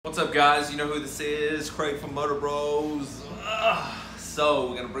What's up, guys? You know who this is, Craig from MotoBros. So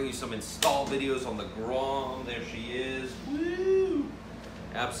we're gonna bring you some install videos on the Grom. There she is. Woo!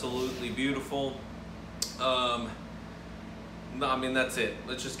 Absolutely beautiful. No, I mean, that's it.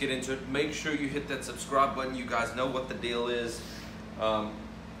 Let's just get into it. Make sure you hit that subscribe button. You guys know what the deal is.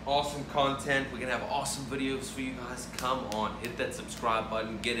 Awesome content. We're gonna have awesome videos for you guys. Come on, hit that subscribe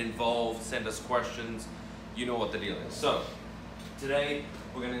button, get involved, send us questions. You know what the deal is. So today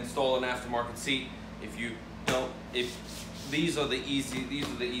we're going to install an aftermarket seat. These are the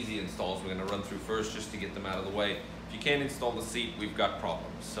easy installs we're going to run through first, just to get them out of the way. If you can't install the seat, we've got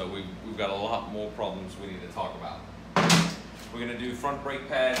problems. So we've got a lot more problems we need to talk about. We're going to do front brake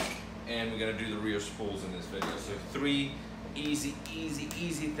pad, and we're going to do the rear spools in this video. So three easy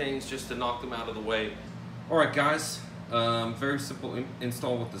things just to knock them out of the way. All right, guys. Very simple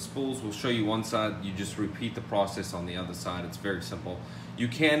install with the spools. We'll show you one side. You just repeat the process on the other side. It's very simple. You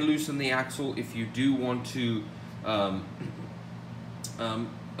can loosen the axle if you do want to have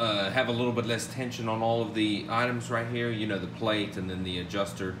a little bit less tension on all of the items right here. You know, the plate and then the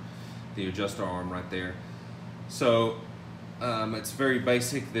adjuster arm right there. So it's very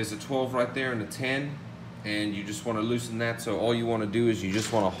basic. There's a 12 right there and a 10, and you just want to loosen that. So all you want to do is you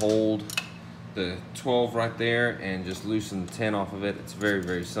just want to hold the 12 right there and just loosen the 10 off of it. It's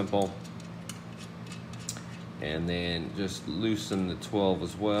very simple. And then just loosen the 12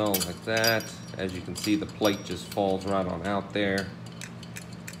 as well, like that. As you can see, the plate just falls right on out there.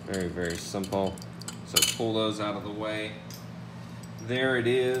 Very simple. So pull those out of the way. There it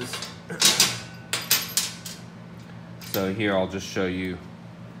is. So here I'll just show you.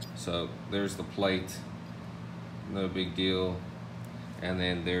 So there's the plate, no big deal. And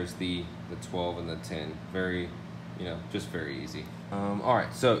then there's the 12 and the 10. Very, just very easy. All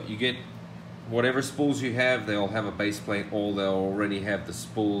right, so you get whatever spools you have. They'll have a base plate, or they'll already have the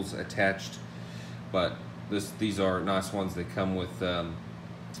spools attached. But these are nice ones. They come with, they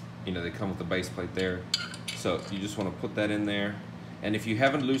come with the base plate there. So you just want to put that in there. And if you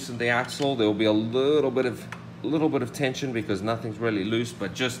haven't loosened the axle, there will be a little bit of tension because nothing's really loose.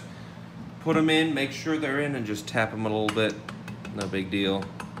 But just put them in, make sure they're in, and just tap them a little bit. No big deal.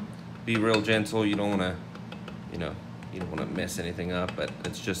 Be real gentle. You don't want to, you don't want to mess anything up. But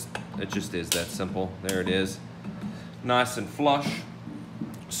it just is that simple. There it is, nice and flush.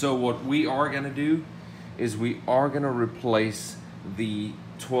 So what we are going to do is we are going to replace the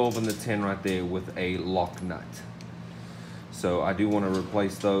 12 and the 10 right there with a lock nut. So I do want to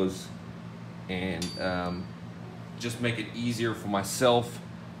replace those and just make it easier for myself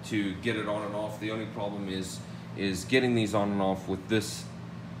to get it on and off. The only problem is getting these on and off with this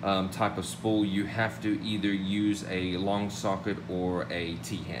type of spool. You have to either use a long socket or a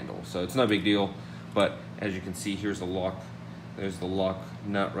T-handle. So it's no big deal, but as you can see, here's the lock. There's the lock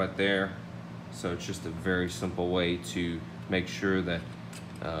nut right there. So it's just a very simple way to make sure that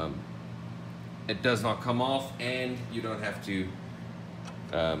it does not come off, and you don't have to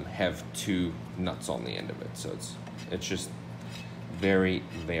have two nuts on the end of it. So it's just very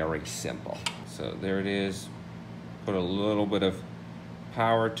simple. So there it is. Put a little bit of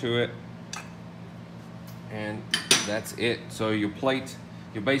power to it, and that's it. So your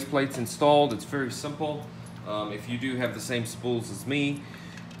base plate's installed. It's very simple. If you do have the same spools as me,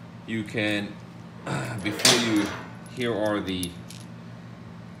 you can here are the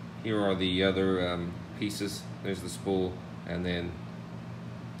other pieces. There's the spool, and then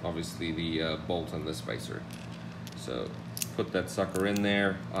obviously the bolt and the spacer. So put that sucker in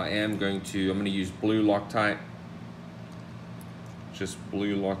there. I'm going to use blue Loctite. Just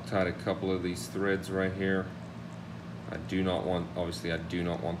blue Loctite a couple of these threads right here. Obviously I do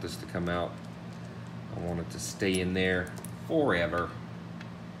not want this to come out. I want it to stay in there forever.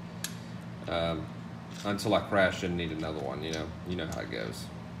 Until I crash and need another one, you know how it goes.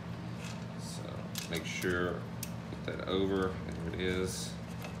 So make sure, put that over, and there it is.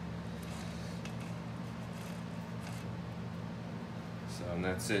 So, and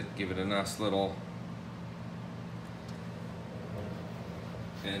that's it. Give it a nice little,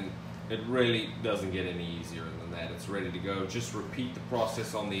 and it really doesn't get any easier than that. It's ready to go. Just repeat the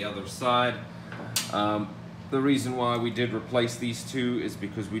process on the other side. The reason why we did replace these two is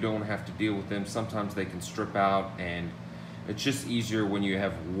because we don't have to deal with them. Sometimes they can strip out, and it's just easier when you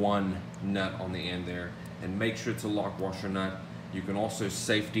have one nut on the end there. And make sure it's a lock washer nut. You can also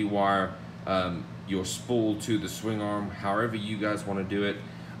safety wire your spool to the swing arm, however you guys want to do it.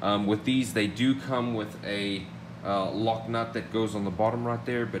 With these, they do come with a lock nut that goes on the bottom right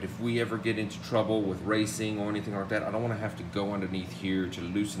there, but if we ever get into trouble with racing or anything like that, I don't want to have to go underneath here to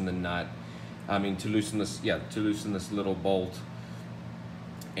loosen the nut. To loosen this little bolt.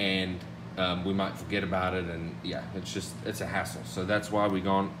 and we might forget about it, and yeah, it's a hassle. So that's why we've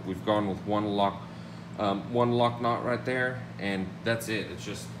gone with one lock knot right there, and that's it.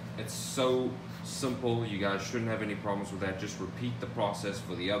 It's so simple. You guys shouldn't have any problems with that. Just repeat the process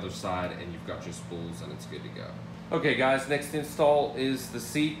for the other side, and you've got your spools, and it's good to go. Okay guys, next install is the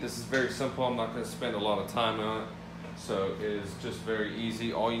seat. This is very simple. I'm not going to spend a lot of time on it, so it is just very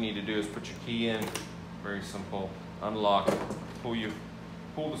easy. All you need to do is put your key in. Very simple. Unlock,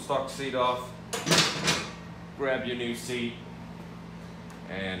 pull the stock seat off, grab your new seat,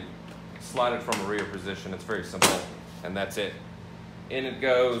 and slide it from a rear position. It's very simple, and that's it. In it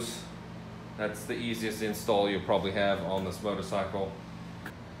goes. That's the easiest install you'll probably have on this motorcycle.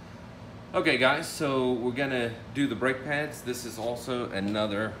 Okay guys, so we're gonna do the brake pads. This is also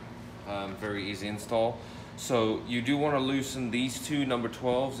another very easy install. So you do want to loosen these two number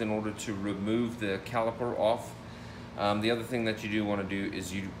 12s in order to remove the caliper off. The other thing that you do want to do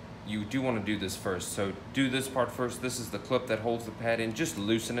is you do want to do this first. So do this part first. This is the clip that holds the pad in. Just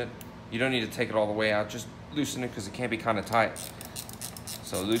loosen it. You don't need to take it all the way out. Just loosen it because it can be kind of tight.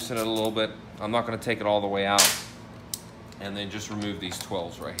 So loosen it a little bit. I'm not going to take it all the way out. And then just remove these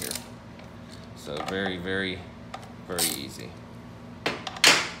 12s right here. So very, very, very easy.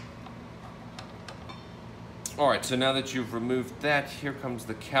 All right, so now that you've removed that, here comes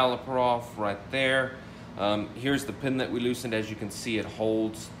the caliper off right there. Here's the pin that we loosened. As you can see, it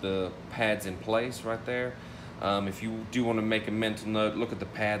holds the pads in place right there. If you do want to make a mental note, look at the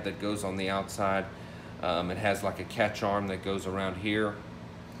pad that goes on the outside. It has like a catch arm that goes around here.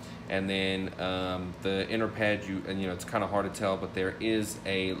 And then the inner pad, it's kind of hard to tell, but there is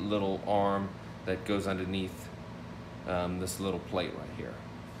a little arm that goes underneath this little plate right here.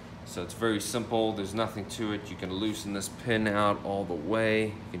 So it's very simple. There's nothing to it. You can loosen this pin out all the way.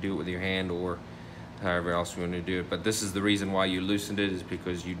 You can do it with your hand or however else you want to do it. But this is the reason why you loosened it, is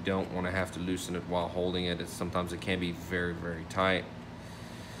because you don't want to have to loosen it while holding it. Sometimes it can be very, very tight.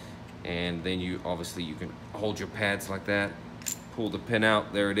 And then you can hold your pads like that. Pull the pin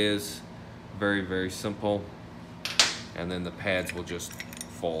out. There it is. Very, very simple. And then the pads will just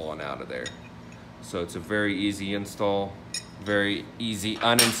fall on out of there. So it's a very easy install. Very easy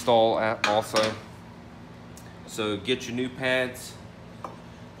uninstall also. So get your new pads.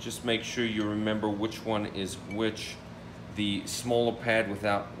 Just make sure you remember which one is which. The smaller pad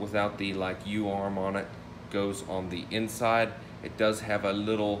without the like U-arm on it goes on the inside. It does have a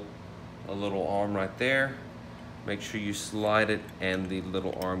little arm right there. Make sure you slide it and the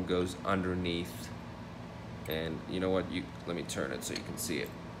little arm goes underneath. And you know what? Let me turn it so you can see it.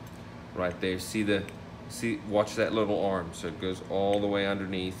 Right there. Watch that little arm. So it goes all the way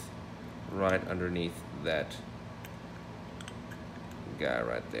underneath, right underneath that guy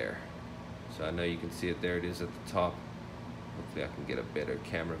right there. So I know you can see it. There it is at the top. Hopefully I can get a better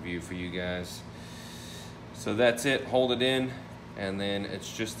camera view for you guys. So that's it. Hold it in, and then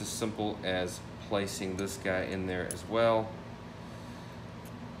it's just as simple as placing this guy in there as well.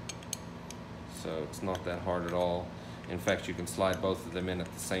 So it's not that hard at all. In fact, you can slide both of them in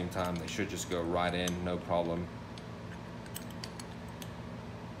at the same time. They should just go right in, no problem.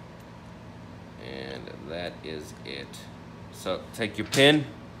 And that is it. So take your pin.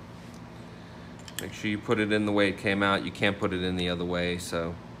 Make sure you put it in the way it came out. You can't put it in the other way,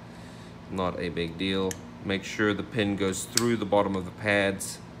 so not a big deal. Make sure the pin goes through the bottom of the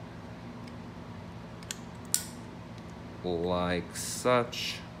pads, like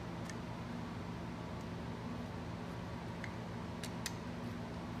such.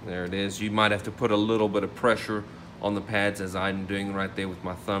 There it is. You might have to put a little bit of pressure on the pads, as I'm doing right there with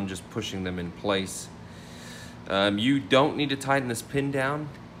my thumb, just pushing them in place. You don't need to tighten this pin down,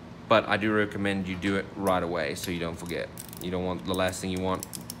 but I do recommend you do it right away so you don't forget. You don't want, the last thing you want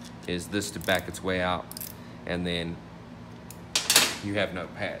is this to back its way out and then you have no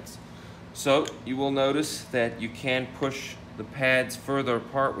pads. So you will notice that you can push the pads further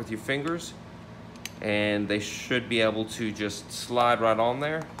apart with your fingers, and they should be able to just slide right on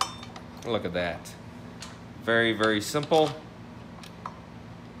there. Look at that. Very, very simple.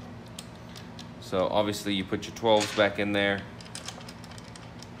 So obviously you put your 12s back in there.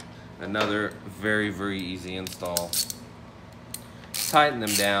 Another very, very easy install. Tighten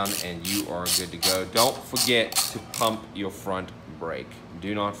them down and you are good to go. Don't forget to pump your front brake.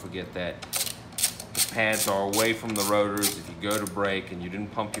 Do not forget that. The pads are away from the rotors. If you go to brake and you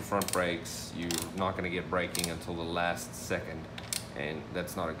didn't pump your front brakes, you're not going to get braking until the last second, and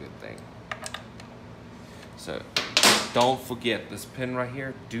that's not a good thing. So don't forget this pin right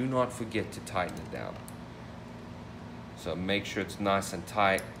here. Do not forget to tighten it down. So make sure it's nice and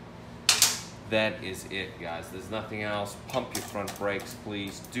tight. that is it, guys. There's nothing else. Pump your front brakes,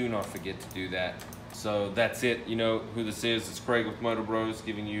 please. Do not forget to do that. So that's it. You know who this is. It's Craig with MotoBros,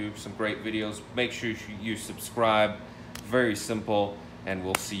 giving you some great videos. Make sure you subscribe. Very simple, and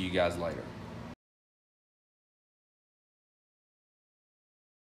we'll see you guys later.